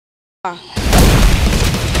Ah.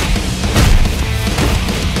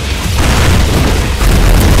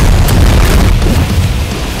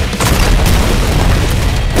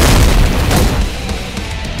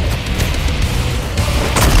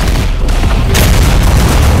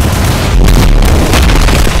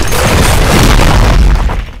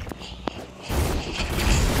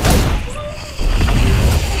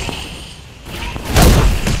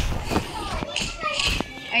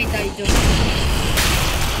 Ay, tayo.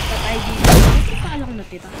 Patay dito. Paano ko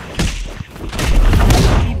natira?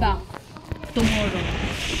 Be back tomorrow.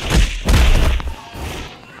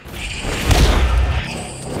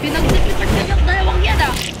 Pinagsipitan ka ng dalawang yan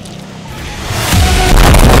ah.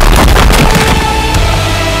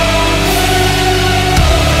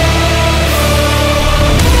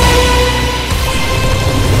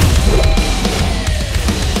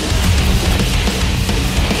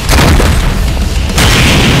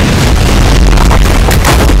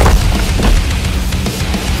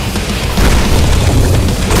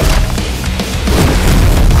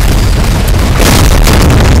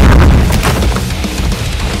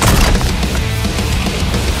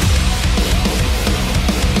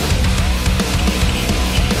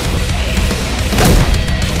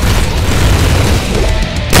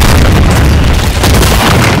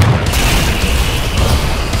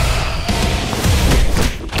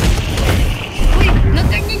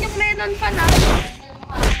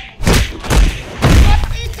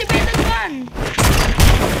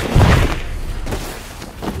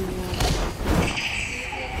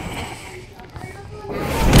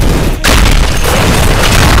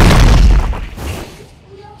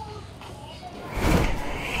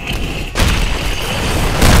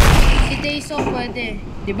 So, pwede.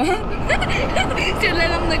 Diba? Sila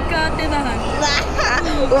lang nagkatirahan.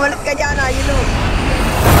 Umalis ka dyan ah, yun o.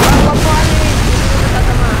 Papapalit. Hindi mo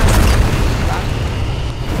natatamaan.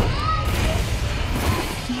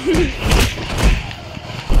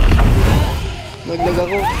 Maglag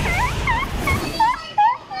ako.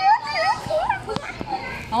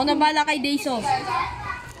 Ako na bala kay Dayso.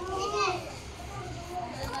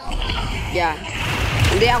 Yeah.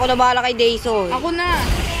 Hindi, ako na bahala kay Dayso. Ako na.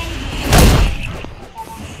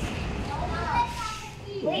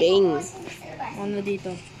 Ding. Ano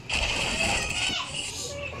dito?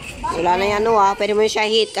 Wala na yan ah. Pwede mo siya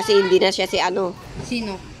hit kasi hindi na siya si ano.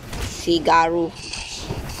 Sino? Si Garu.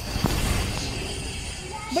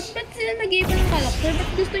 Ba't sila nag-iiba ng karakter? Ba't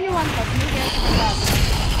gusto nyo one top? Hindi kaya sa karakter.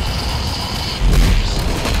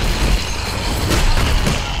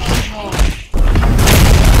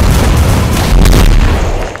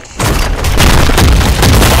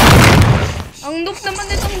 Ang noob naman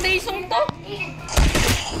itong Daysong to.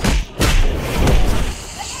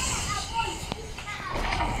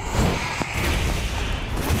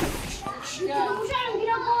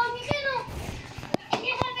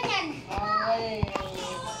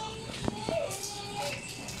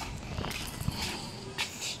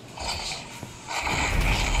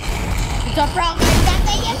 It's a prank.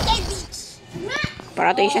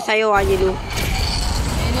 Parating siya sa'yo, Angelo.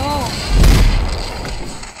 I know.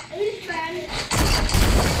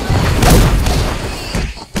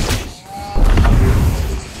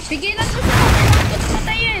 Pigilan mo siya. Kailangan ko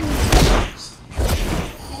patayin.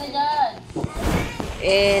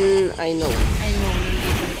 And I know. I know.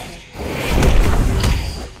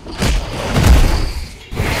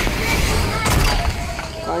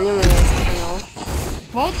 Kanya mo ano?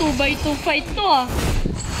 Wow, 2x2 fight to ah.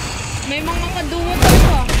 May mga kaduwa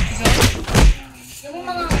tayo ah.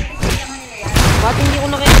 Ba't hindi ko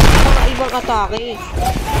nakikita ng mga ibang atake?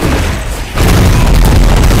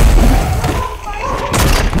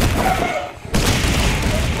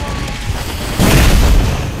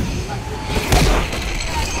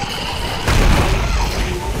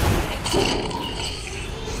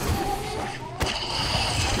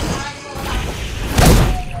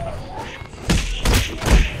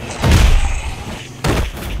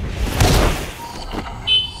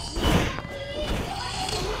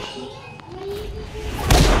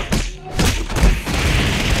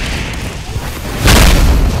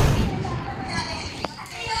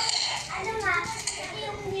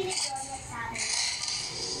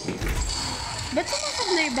 Ba't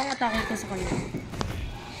sumasabla ibang atake ko sa kanya?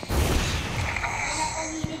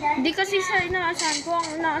 Hindi kasi sa inaasahan ko, ang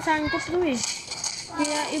inaasahan ko to eh.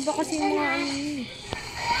 Kaya iba kasi yung mga ano yun eh.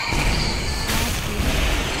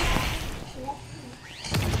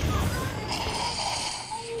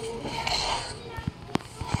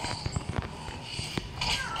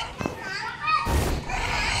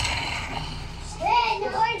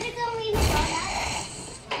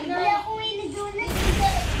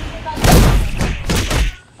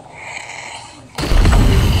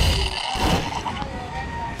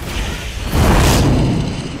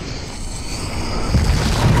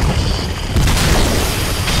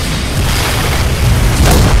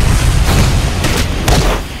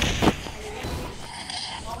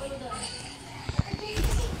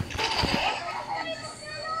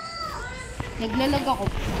 Naglalag ako.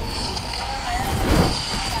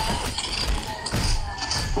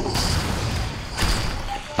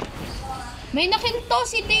 May nakinto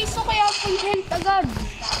si Daiso kaya full health agad.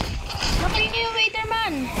 Nakill niyo yung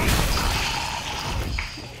waiterman.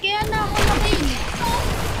 Kaya na ako nakill.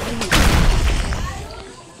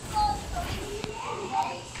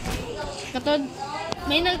 Katod,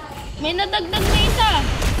 may nadagdag na isa.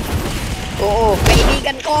 Oo,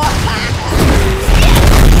 kaibigan ko.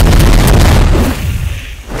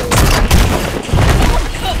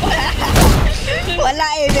 Wala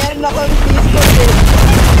eh, meron akong Discord eh.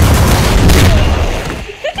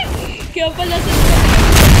 Kaya pala sa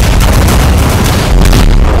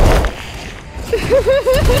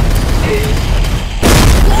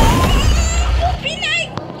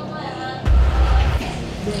Pinay!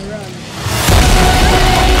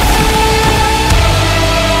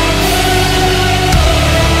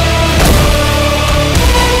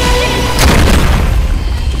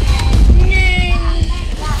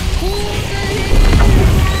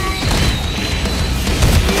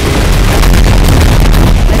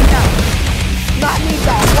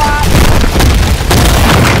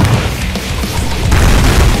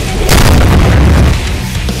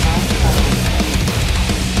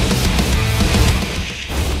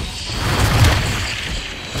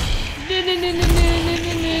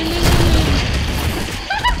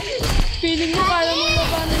 Feeling mo kaya mong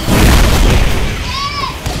labanan.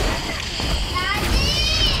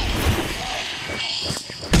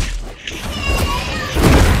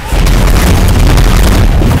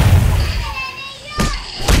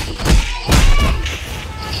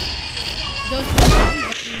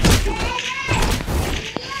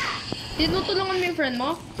 Tinutulungan mo yung friend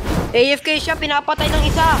mo? AFK siya, pinapatay ng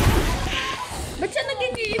isa. Ba't siya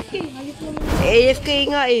naging AFK? Halit naman. AFK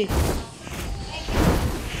nga eh.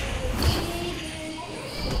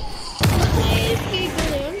 AFK ko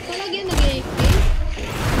na yun? Palagi yan nag-AFK?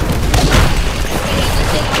 Kaya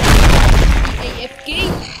kasi AFK?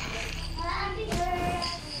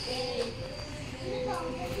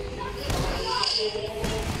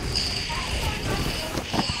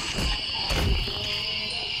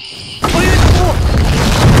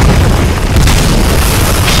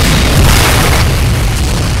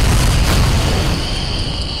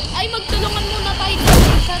 Ay, magtulungan muna tayo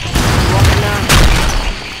sa Huwag na.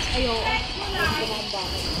 Ayaw.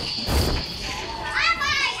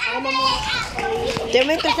 Tingnan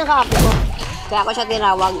mo yung kills ng kape ko. Kaya ako siya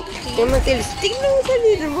tinawag. Tingnan mo yung kills. Tingnan mo sa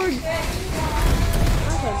leaderboard.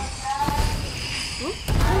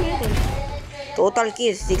 Total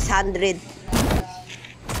kills, 600.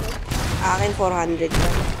 Akin, 400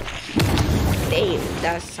 lang. Damn,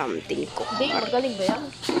 that's something ko. Hindi, magaling ba yan?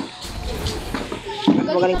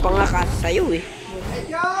 Magaling pa nga kasi sa'yo eh.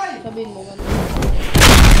 Sabihin mo ganun.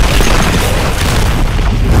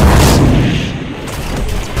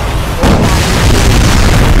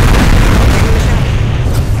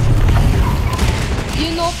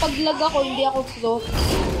 You know, pag lag ako, hindi ako pro.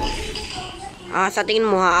 Sa tingin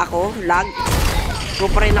mo ha ako, lag?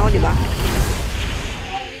 Pro pa rin ako, di ba?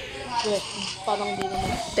 Weh, parang hindi naman.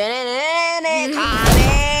 Tenenene,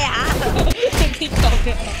 kane, ha? Hindi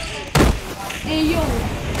kami. Eh, yun.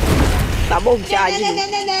 Tabog si Aji. Ano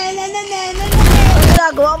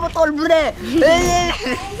ginagawa mo, tol, bre?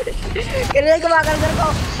 Kaya kumakalgar ko.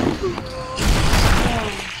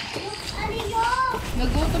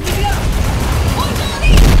 Nagutom bigla. Oh,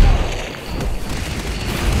 sorry!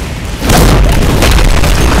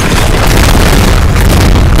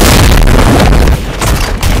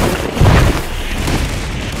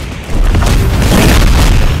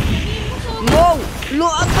 Mong!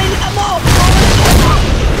 Luag pa yung mo!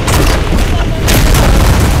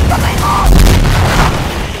 Patay mo!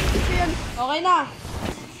 Okay na.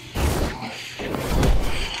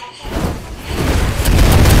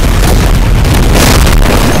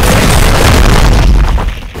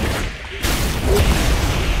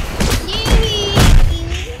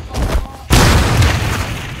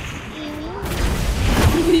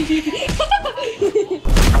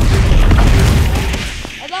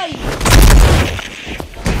 Aday!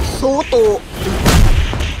 Soto!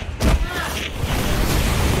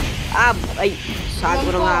 Ay, sago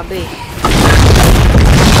ng abe.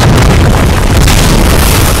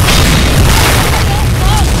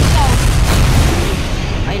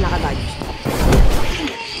 Ay, nakadodge.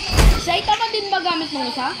 Sa ita din ba gamit mong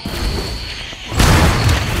isa?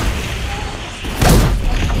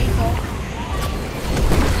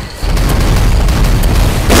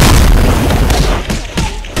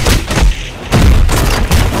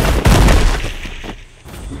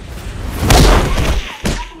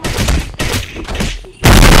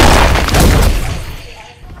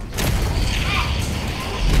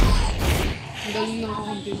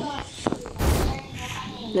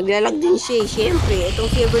 Naglalag din siya eh. Siyempre, itong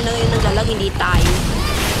server na ngayon naglalag, hindi tayo.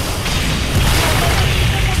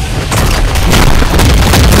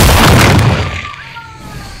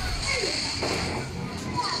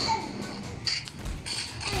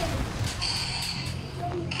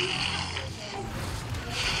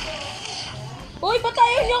 Uy,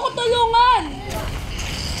 patayin niyo ako, tulungan!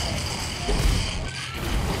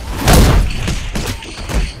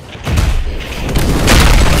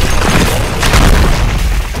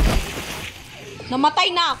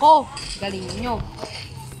 Namatay na ako. Galing nyo.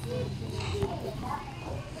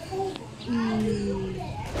 Ano?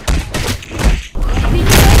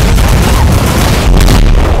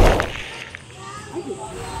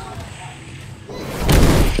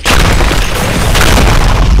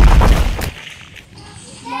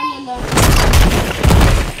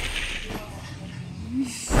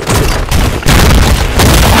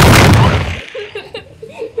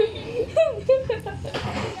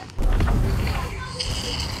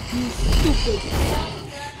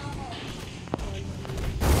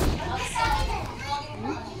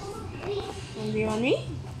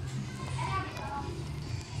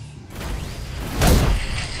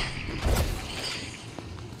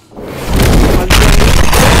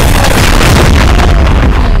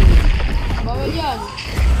 Bawal yan.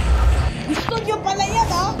 Gusto nyo pala yan,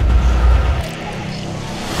 ha?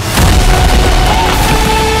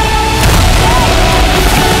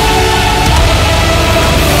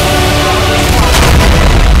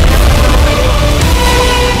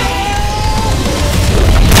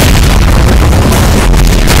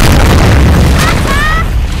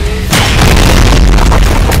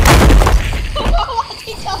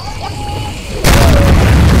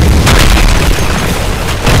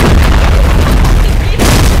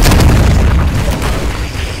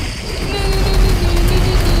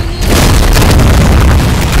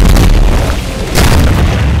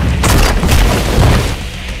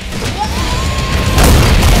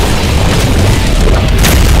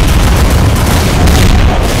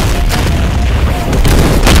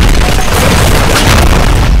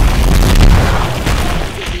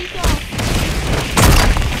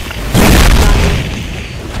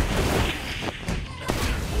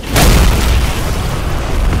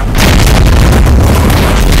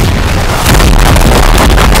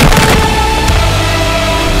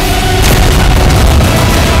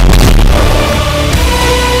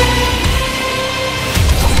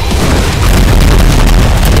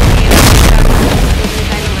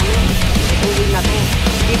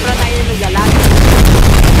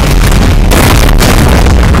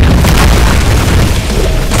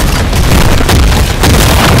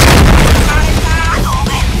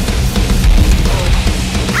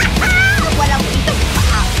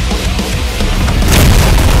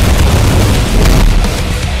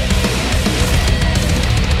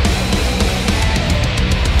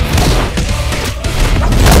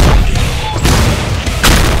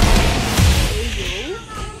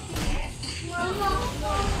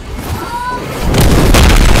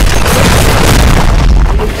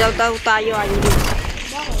 Daw tayo ay hindi.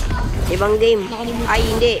 Ibang game. Ay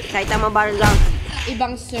hindi, Saitama Bar lang.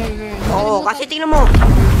 Ibang server. Oo, kasi tingnan mo.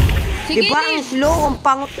 Sige, diba ang slow, ang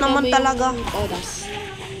pangot naman talaga. Oras.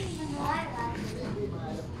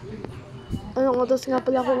 Anong oras nga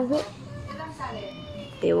pala ako uwi?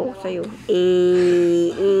 Ewan ko sa'yo.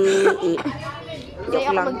 Kaya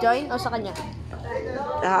ako lang. mag-join o sa kanya?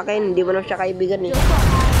 Sa akin, hindi mo na siya kaibigan eh.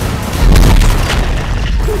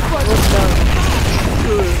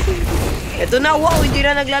 Ito na, wow, hindi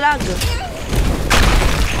na naglalag.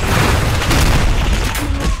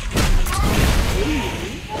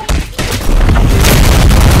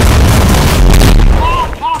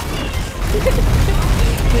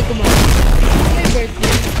 May kumain. May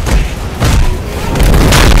birthday.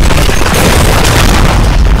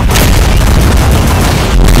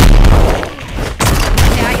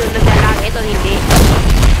 Kaya yun, naglalag. Ito hindi.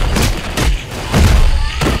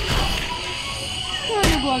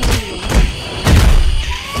 Ano ba ang yun?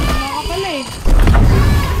 Ano ka pala eh?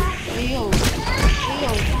 Ayaw.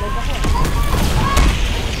 Ayaw. Lag ako.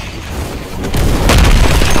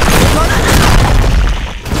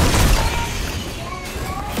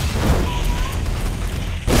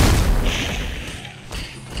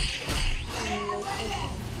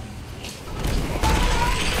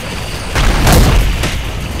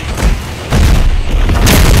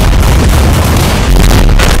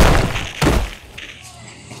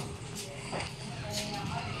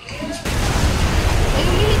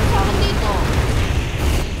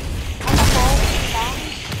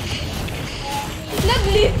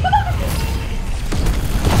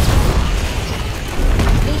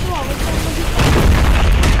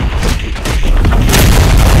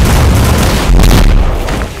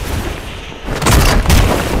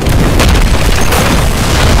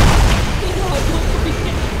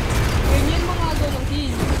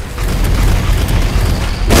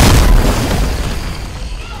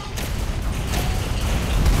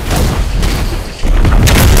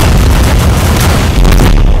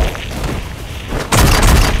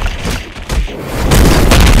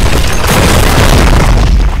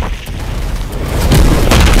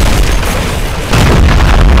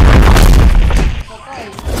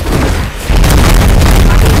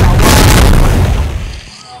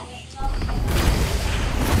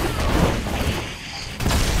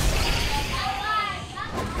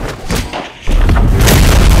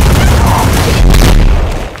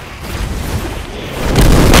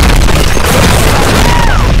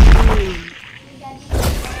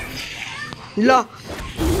 La.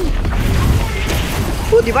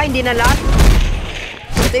 Di ba? Hindi na lahat.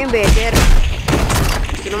 Ito yung better.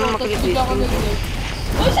 Gusto naman makikita.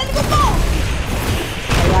 Uy, saan ko po?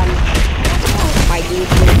 Ayan. Fighting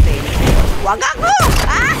Philippines. Wag ako!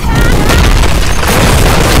 Ah!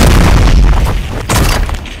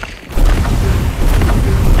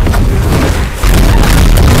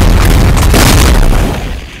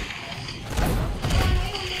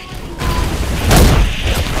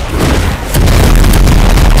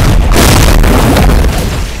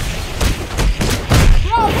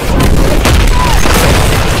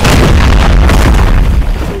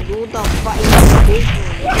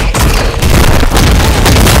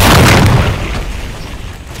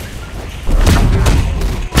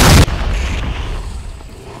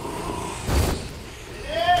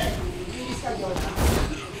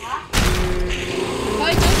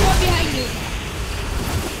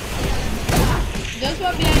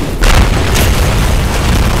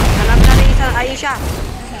 Ayun siya.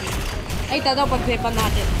 Ay, tataw, pag-prepan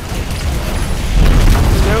natin.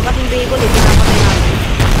 Meron kasing bacon eh, pinapatay natin.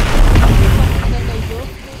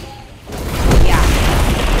 Yeah.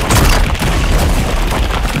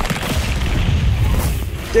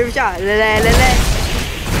 Trip siya, lele.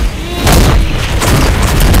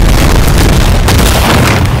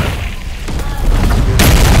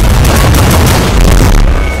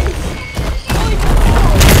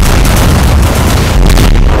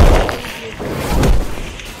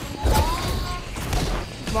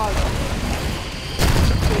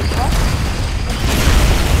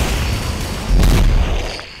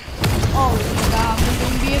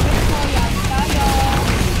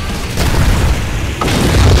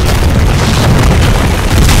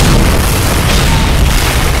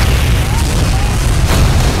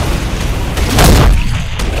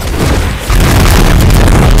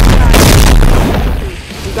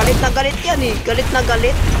 Galit yan eh. Galit na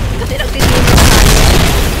galit. Kasi nagtitingin tayo.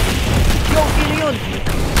 Yo, sino yun?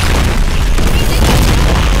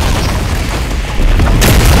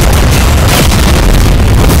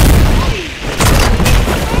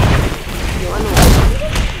 Yung ano?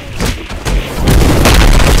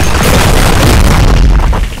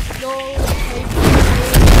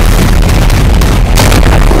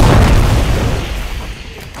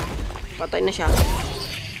 Patay na siya.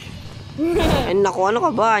 Ay naku, ano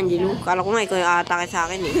ka ba, Angelo? Kala ko nga ikaw yung atake sa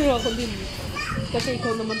akin eh. Ako din. Kasi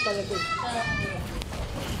ikaw naman talaga.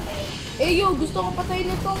 Eh yo, gusto ko patayin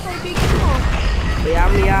ito ang kaibigan mo. Kaya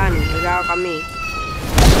mo yan. Kaya kami.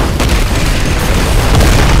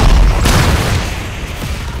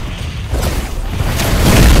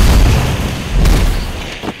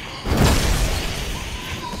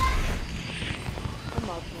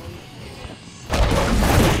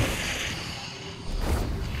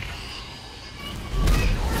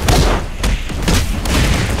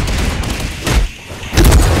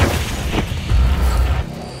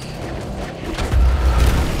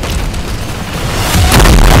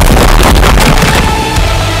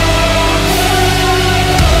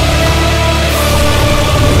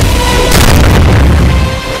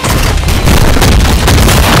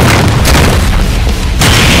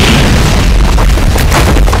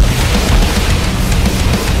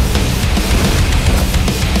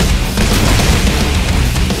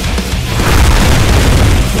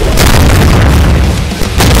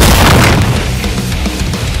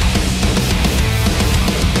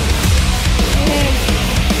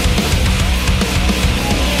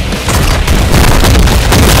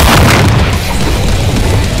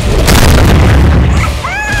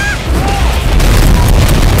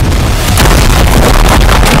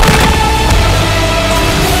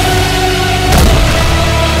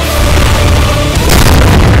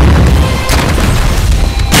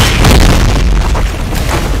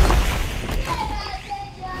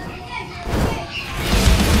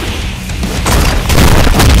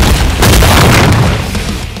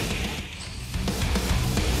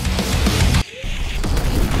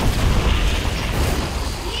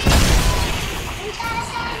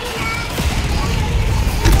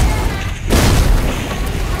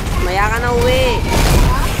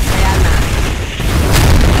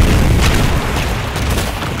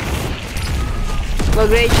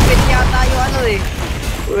 Mag-rage quit yata yung ano eh.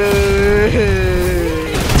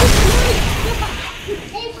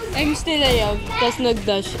 Angst nila yun, tapos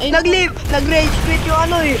nag-dash. Nag-leave! Nag-rage quit yung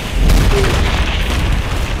ano eh.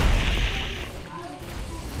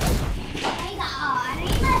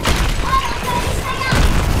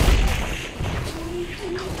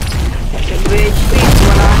 Nag-rage quit.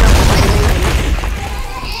 Wala na. Patay na yun.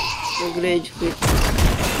 Nag-rage quit.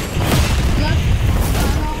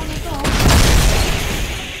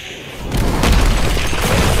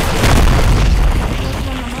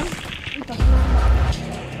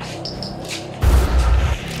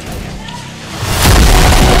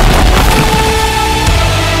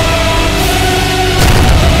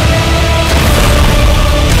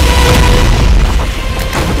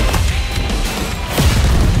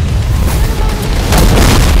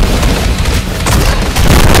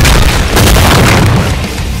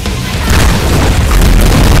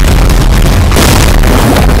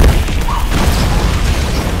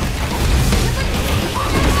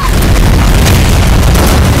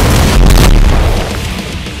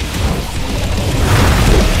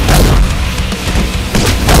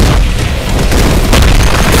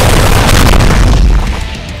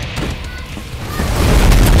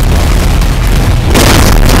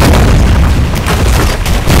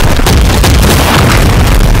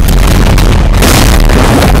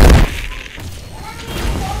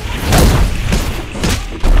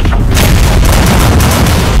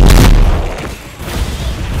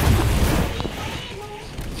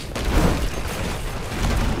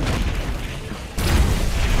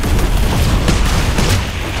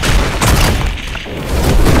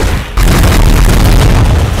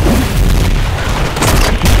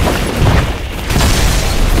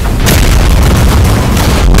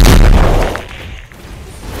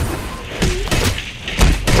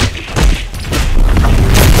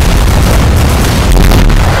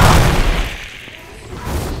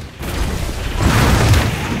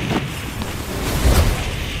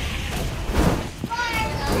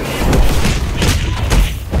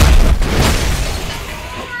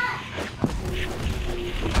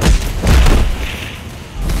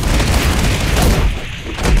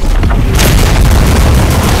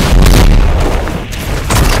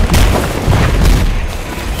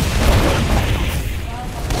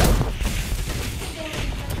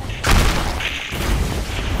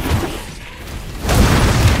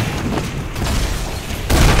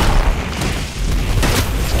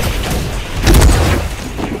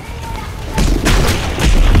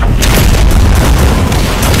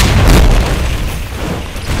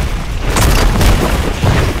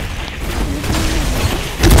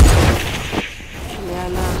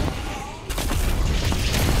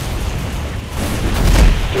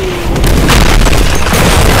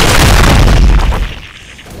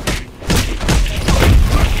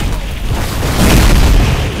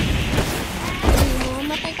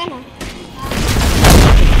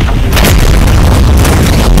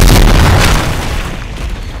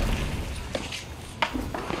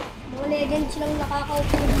 silang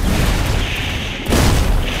nakakaupo.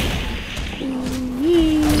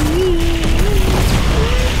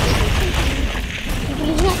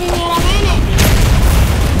 Bilis na tinira ngayon eh.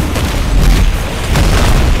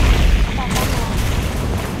 Papa mo.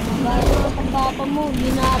 Magaya naman pang papa mo.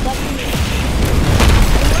 Binabat mo.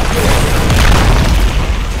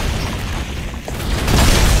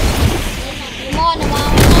 Mo,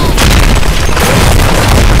 namawan na.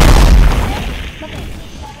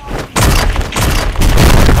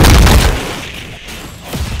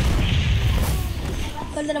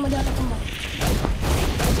 Ganda naman dito ako mo.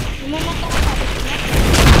 Lumamata ka pa.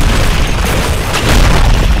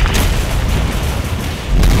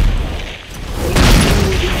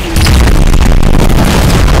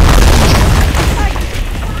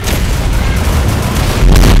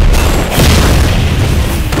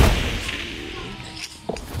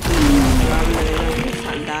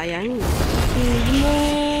 Sandayan. Hindi mo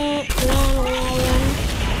kailangan yan.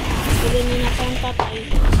 Hindi niya na pang tatay.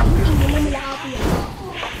 Hindi mo nila ako yan.